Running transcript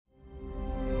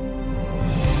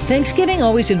Thanksgiving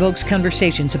always invokes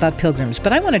conversations about pilgrims,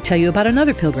 but I want to tell you about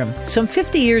another pilgrim. Some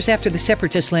 50 years after the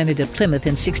Separatists landed at Plymouth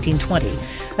in 1620,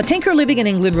 a tinker living in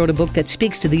England wrote a book that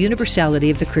speaks to the universality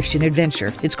of the Christian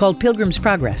adventure. It's called Pilgrim's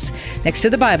Progress. Next to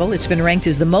the Bible, it's been ranked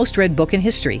as the most read book in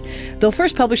history. Though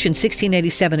first published in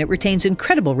 1687, it retains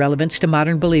incredible relevance to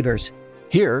modern believers.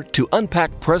 Here to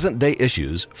unpack present-day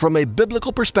issues from a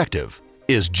biblical perspective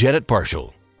is Janet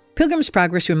Parshall. Pilgrim's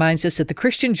Progress reminds us that the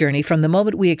Christian journey from the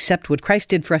moment we accept what Christ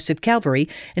did for us at Calvary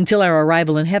until our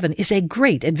arrival in heaven is a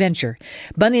great adventure.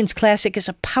 Bunyan's classic is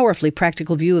a powerfully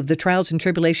practical view of the trials and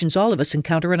tribulations all of us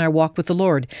encounter in our walk with the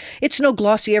Lord. It's no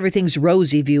glossy, everything's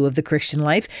rosy view of the Christian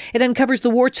life. It uncovers the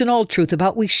warts and all truth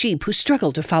about we sheep who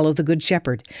struggle to follow the Good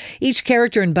Shepherd. Each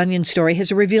character in Bunyan's story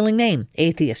has a revealing name: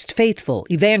 atheist, faithful,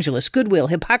 evangelist, goodwill,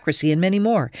 hypocrisy, and many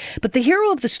more. But the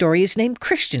hero of the story is named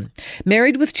Christian.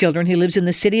 Married with children, he lives in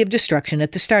the city of destruction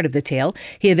at the start of the tale.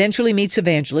 He eventually meets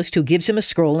Evangelist, who gives him a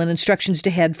scroll and instructions to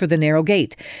head for the narrow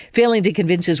gate. Failing to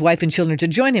convince his wife and children to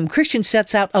join him, Christian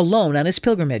sets out alone on his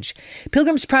pilgrimage.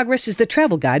 Pilgrim's Progress is the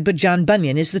travel guide, but John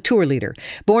Bunyan is the tour leader.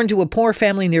 Born to a poor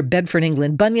family near Bedford,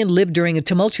 England, Bunyan lived during a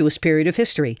tumultuous period of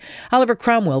history. Oliver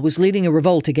Cromwell was leading a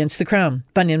revolt against the crown.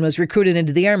 Bunyan was recruited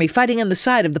into the army, fighting on the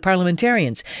side of the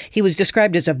parliamentarians. He was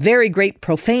described as a very great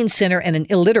profane sinner and an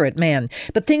illiterate man.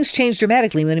 But things changed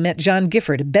dramatically when he met John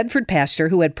Gifford, a Bedford pastor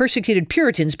who had persecuted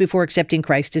Puritans before accepting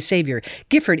Christ as Savior.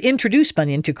 Gifford introduced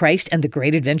Bunyan to Christ, and the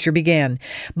great adventure began.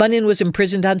 Bunyan was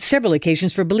imprisoned on several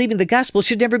occasions for believing the gospel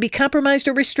should never be compromised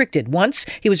or restricted. Once,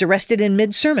 he was arrested in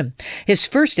mid-sermon. His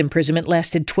first imprisonment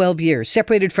lasted 12 years.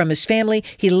 Separated from his family,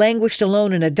 he languished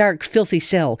alone in a dark, filthy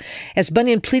cell. As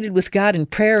Bunyan pleaded with God in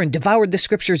prayer and devoured the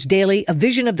scriptures daily, a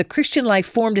vision of the Christian life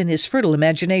formed in his fertile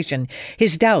imagination.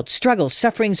 His doubts, struggles,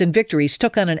 sufferings, and victories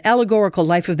took on an allegorical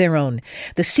life of their own.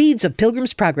 The seeds of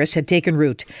Pilgrim's Progress had taken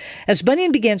root. As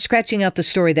Bunyan began scratching out the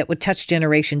story that would touch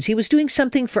generations, he was doing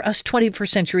something for us 21st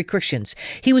century Christians.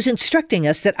 He was instructing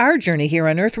us that our journey here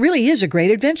on earth really is a great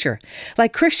adventure.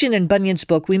 Like Christian in Bunyan's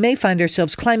book, we may find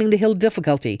ourselves climbing the hill of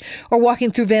difficulty, or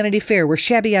walking through Vanity Fair where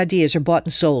shabby ideas are bought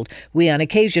and sold. We on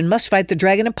occasion must fight the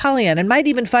dragon Apollyon, and might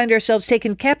even find ourselves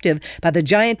taken captive by the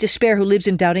giant despair who lives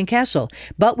in Doubting Castle.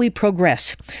 But we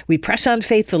progress. We press on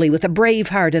faithfully with a brave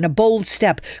heart and a bold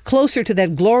step, closer to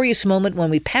that glorious moment when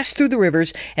we pass through the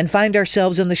rivers and find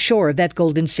ourselves on the shore of that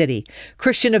golden city.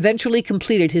 Christian eventually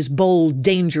completed his bold,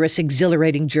 dangerous,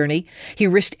 exhilarating journey. He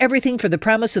risked everything for the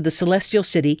promise of the celestial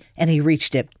city, and he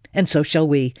reached it. And so shall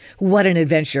we. What an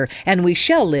adventure, and we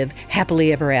shall live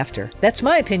happily ever after. That's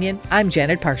my opinion. I'm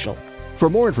Janet Parshall. For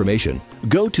more information,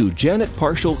 go to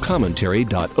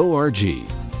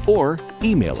janetparshallcommentary.org or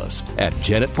email us at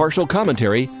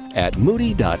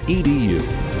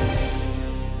janetparshallcommentary@moody.edu.